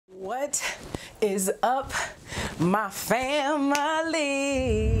What is up, my family?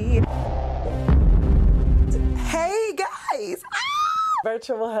 Hey guys!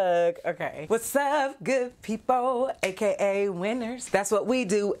 Virtual hug. Okay. What's up, good people, aka winners? That's what we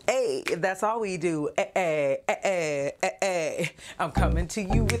do. Hey, that's all we do. I'm coming to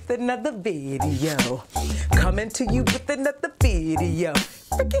you with another video. Coming to you with another video.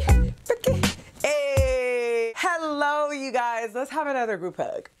 Hey, hello, you guys. Let's have another group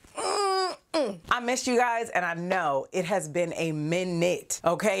hug. I missed you guys, and I know it has been a minute,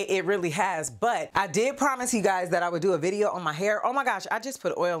 okay? It really has, but I did promise you guys that I would do a video on my hair. Oh my gosh, I just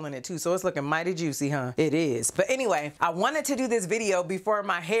put oil in it too, so it's looking mighty juicy, huh? It is. But anyway, I wanted to do this video before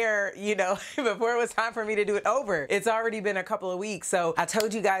my hair, you know, before it was time for me to do it over. It's already been a couple of weeks, so I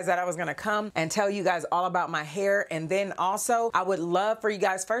told you guys that I was gonna come and tell you guys all about my hair, and then also, I would love for you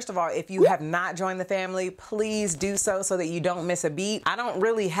guys, first of all, if you have not joined the family, please do so that you don't miss a beat. I don't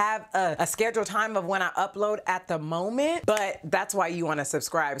really have a scheduled time of when I upload at the moment, but that's why you want to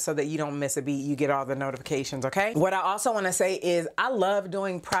subscribe so that you don't miss a beat. You get all the notifications, okay? What I also want to say is I love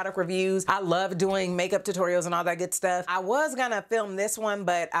doing product reviews. I love doing makeup tutorials and all that good stuff. I was gonna film this one,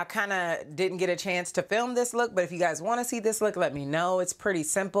 but I kind of didn't get a chance to film this look, but if you guys want to see this look, let me know. It's pretty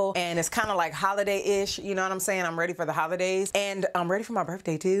simple, and it's kind of like holiday-ish, you know what I'm saying? I'm ready for the holidays, and I'm ready for my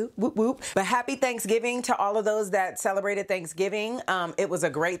birthday too. Whoop, whoop. But happy Thanksgiving to all of those that celebrated Thanksgiving. It was a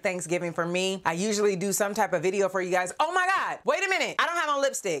great Thanksgiving for me. I usually do some type of video for you guys. Oh my God, wait a minute. I don't have on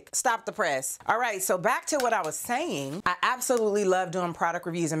lipstick. Stop the press. All right, so back to what I was saying. I absolutely love doing product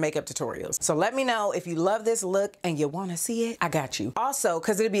reviews and makeup tutorials. So let me know if you love this look and you want to see it. I got you. Also,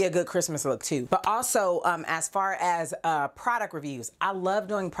 because it'd be a good Christmas look too. But also, as far as product reviews, I love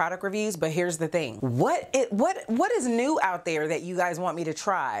doing product reviews, but here's the thing. What is new out there that you guys want me to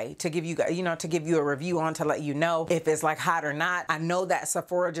try to give you guys, you know, to give you a review on, to let you know if it's like hot or not? I know that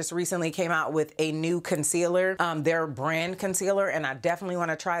Sephora just recently came out with a new concealer, their brand concealer, and I definitely want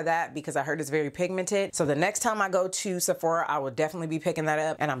to try that because I heard it's very pigmented. So the next time I go to Sephora, I will definitely be picking that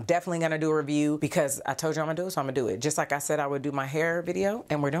up, and I'm definitely going to do a review because I told you I'm going to do it, so I'm going to do it. Just like I said I would do my hair video,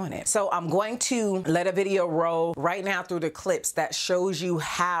 and we're doing it. So I'm going to let a video roll right now through the clips that shows you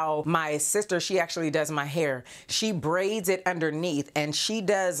how my sister, she actually does my hair. She braids it underneath, and she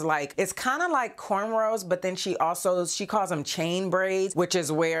does like, it's kind of like cornrows, but then she calls them chain braids, which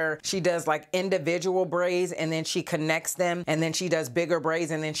is where she does like individual braids and then she connects them, and then she does bigger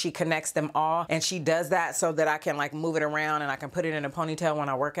braids and then she connects them all, and she does that so that I can like move it around and I can put it in a ponytail when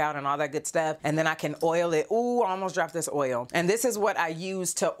I work out and all that good stuff, and then I can oil it. Ooh, I almost dropped this oil. And this is what I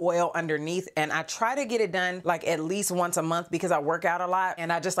use to oil underneath, and I try to get it done like at least once a month because I work out a lot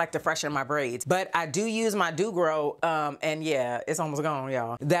and I just like to freshen my braids. But I do use my Do Grow, and yeah, it's almost gone,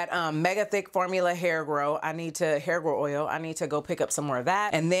 y'all. That Mega Thick Formula Hair Grow oil. I need to go pick up some more of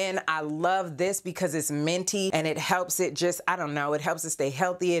that. And then I love this because it's minty and it helps it just, I don't know, it helps it stay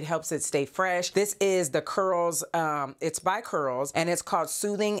healthy. It helps it stay fresh. This is the Curls, it's by Curls, and it's called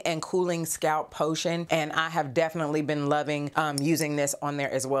Soothing and Cooling Scalp Potion. And I have definitely been loving using this on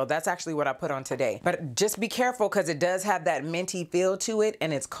there as well. That's actually what I put on today. But just be careful because it does have that minty feel to it,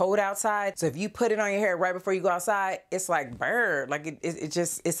 and it's cold outside. So if you put it on your hair right before you go outside, it's like bird, like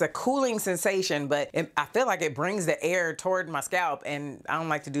it's a cooling sensation, but I feel like it brings the air toward my scalp, and I don't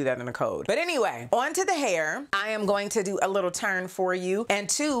like to do that in the cold. But anyway, on to the hair. I am going to do a little turn for you. And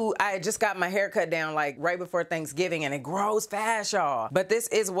two, I just got my hair cut down like right before Thanksgiving, and it grows fast, y'all. But this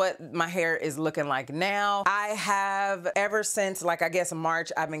is what my hair is looking like now. I have, ever since like I guess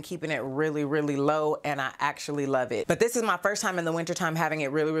March, I've been keeping it really, really low, and I actually love it. But this is my first time in the wintertime having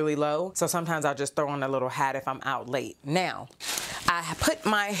it really, really low. So sometimes I'll just throw on a little hat if I'm out late. Now, I put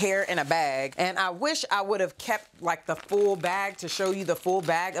my hair in a bag, and I wish I would have kept like the full bag to show you the full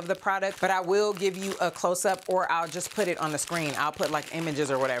bag of the product, but I will give you a close-up, or I'll just put it on the screen. I'll put like images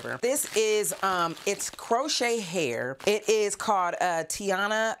or whatever. This is, it's crochet hair. It is called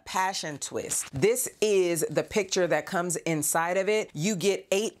Tiana Passion Twist. This is the picture that comes inside of it. You get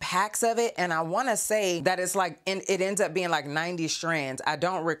 8 packs of it, and I want to say that it's like, it ends up being like 90 strands. I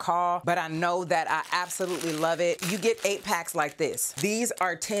don't recall, but I know that I absolutely love it. You get 8 packs like this. These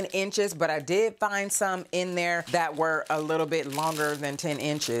are 10 inches, but I did find some in there that were a little bit longer than 10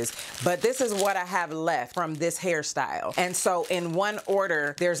 inches. But this is what I have left from this hairstyle. And so in one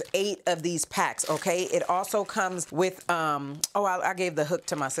order, there's 8 of these packs, okay? It also comes with, I gave the hook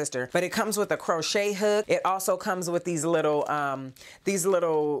to my sister, but it comes with a crochet hook. It also comes with these little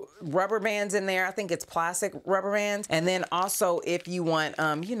rubber bands in there. I think it's plastic rubber bands. And then also if you want,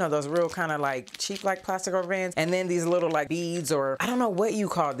 you know, those real kind of like cheap like plastic rubber bands, and then these little like beads or or I don't know what you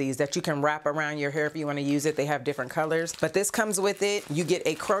call these that you can wrap around your hair if you want to use it. They have different colors, but this comes with it. You get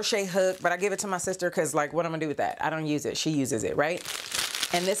a crochet hook, but I give it to my sister because like, what am I gonna do with that? I don't use it. She uses it, right?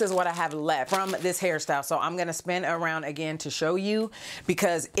 And this is what I have left from this hairstyle. So I'm gonna spin around again to show you,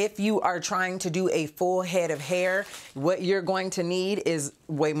 because if you are trying to do a full head of hair, what you're going to need is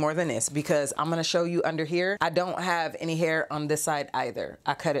way more than this, because I'm gonna show you under here. I don't have any hair on this side either.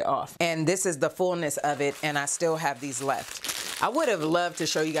 I cut it off. And this is the fullness of it, and I still have these left. I would have loved to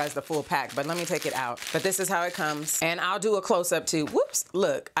show you guys the full pack, but let me take it out. But this is how it comes. And I'll do a close-up too. Whoops,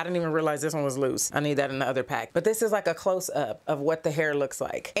 look, I didn't even realize this one was loose. I need that in the other pack. But this is like a close-up of what the hair looks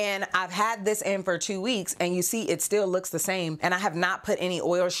like. And I've had this in for 2 weeks, and you see it still looks the same. And I have not put any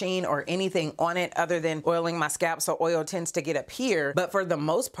oil sheen or anything on it other than oiling my scalp, so oil tends to get up here. But for the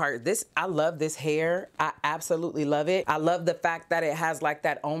most part, I love this hair. I absolutely love it. I love the fact that it has like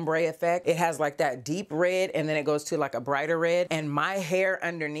that ombre effect. It has like that deep red, and then it goes to like a brighter red. And my hair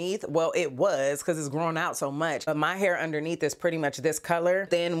underneath, well, it was, because it's grown out so much, but my hair underneath is pretty much this color.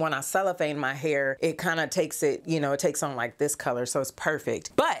 Then when I cellophane my hair, it kind of takes it, you know, it takes on like this color, so it's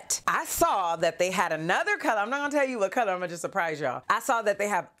perfect. But I saw that they had another color. I'm not gonna tell you what color, I'm gonna just surprise y'all. I saw that they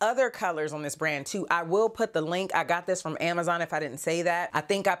have other colors on this brand too. I will put the link. I got this from Amazon if I didn't say that. I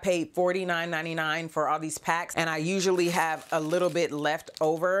think I paid $49.99 for all these packs, and I usually have a little bit left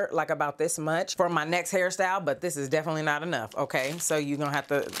over, like about this much for my next hairstyle, but this is definitely not enough, okay? So you're gonna have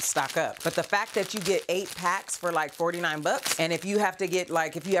to stock up. But the fact that you get 8 packs for like 49 bucks, and if you have to get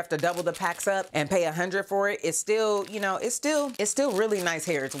like, if you have to double the packs up and pay 100 for it, it's still, you know, it's still really nice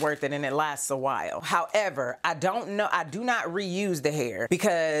hair. It's worth it, and it lasts a while. However, I do not reuse the hair,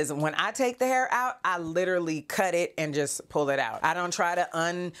 because when I take the hair out, I literally cut it and just pull it out. I don't try to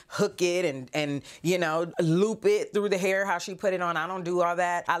unhook it and you know, loop it through the hair how she put it on. I don't do all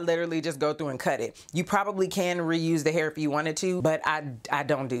that. I literally just go through and cut it. You probably can reuse the hair if you wanted to, but I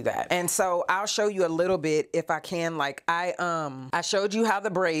don't do that. And so I'll show you a little bit if I can. Like I showed you how the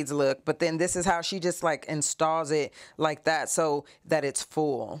braids look, but then this is how she just like installs it like that so that it's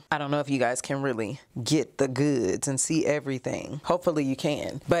full. I don't know if you guys can really get the goods and see everything. Hopefully you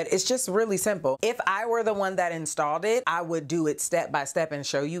can, but it's just really simple. If I were the one that installed it, I would do it step by step and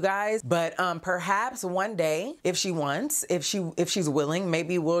show you guys. But perhaps one day, if she wants, if she's willing,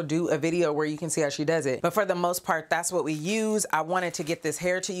 maybe we'll do a video where you can see how she does it. But for the most part, that's what we use. I wanted to get this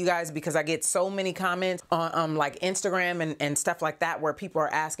hair to you guys because I get so many comments on like Instagram and stuff like that, where people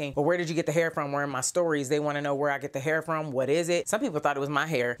are asking, well, where did you get the hair from? Where in my stories, they want to know where I get the hair from. What is it? Some people thought it was my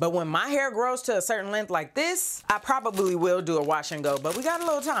hair, but when my hair grows to a certain length like this, I probably will do a wash and go, but we got a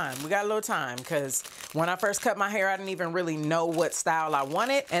little time. We got a little time, because when I first cut my hair, I didn't even really know what style I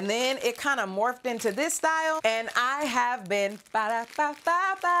wanted. And then it kind of morphed into this style, and I have been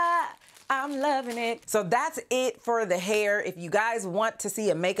I'm loving it. So that's it for the hair. If you guys want to see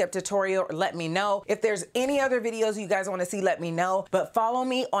a makeup tutorial, let me know. If there's any other videos you guys want to see, let me know. But follow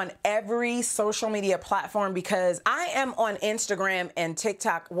me on every social media platform, because I am on Instagram and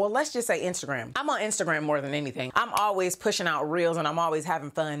TikTok. Well, let's just say Instagram. I'm on Instagram more than anything. I'm always pushing out reels, and I'm always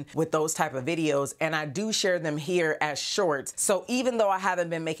having fun with those type of videos. And I do share them here as shorts. So even though I haven't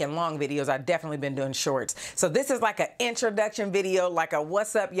been making long videos, I've definitely been doing shorts. So this is like an introduction video, like a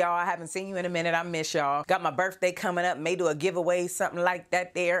what's up, y'all. I haven't seen you in a minute. I miss y'all. Got my birthday coming up. May do a giveaway, something like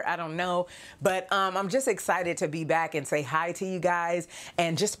that there. I don't know. But I'm just excited to be back and say hi to you guys.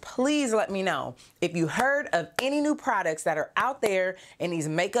 And just please let me know if you heard of any new products that are out there in these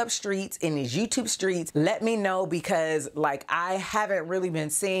makeup streets, in these YouTube streets. Let me know, because like I haven't really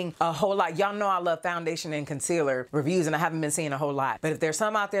been seeing a whole lot. Y'all know I love foundation and concealer reviews, and I haven't been seeing a whole lot. But if there's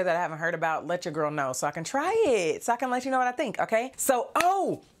some out there that I haven't heard about, let your girl know so I can try it, so I can let you know what I think, okay? So,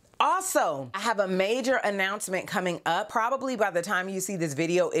 also, I have a major announcement coming up. Probably by the time you see this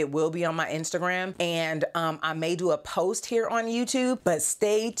video, it will be on my Instagram, and I may do a post here on YouTube, but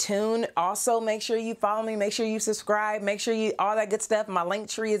stay tuned. Also, make sure you follow me, make sure you subscribe, make sure you, all that good stuff. My link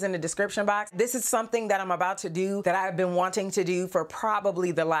tree is in the description box. This is something that I'm about to do that I've been wanting to do for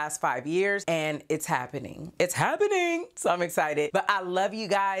probably the last 5 years, and it's happening. It's happening, so I'm excited. But I love you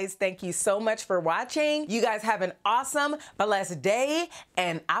guys. Thank you so much for watching. You guys have an awesome, blessed day,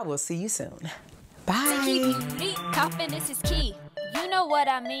 and I will see you soon. Bye. Confidence is key. You know what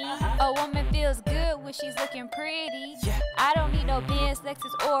I mean. A woman feels good when she's looking pretty. I don't need no Benz,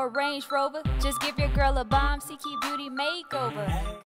 Lexus, or a Range Rover. Just give your girl a bomb, Ckey beauty makeover.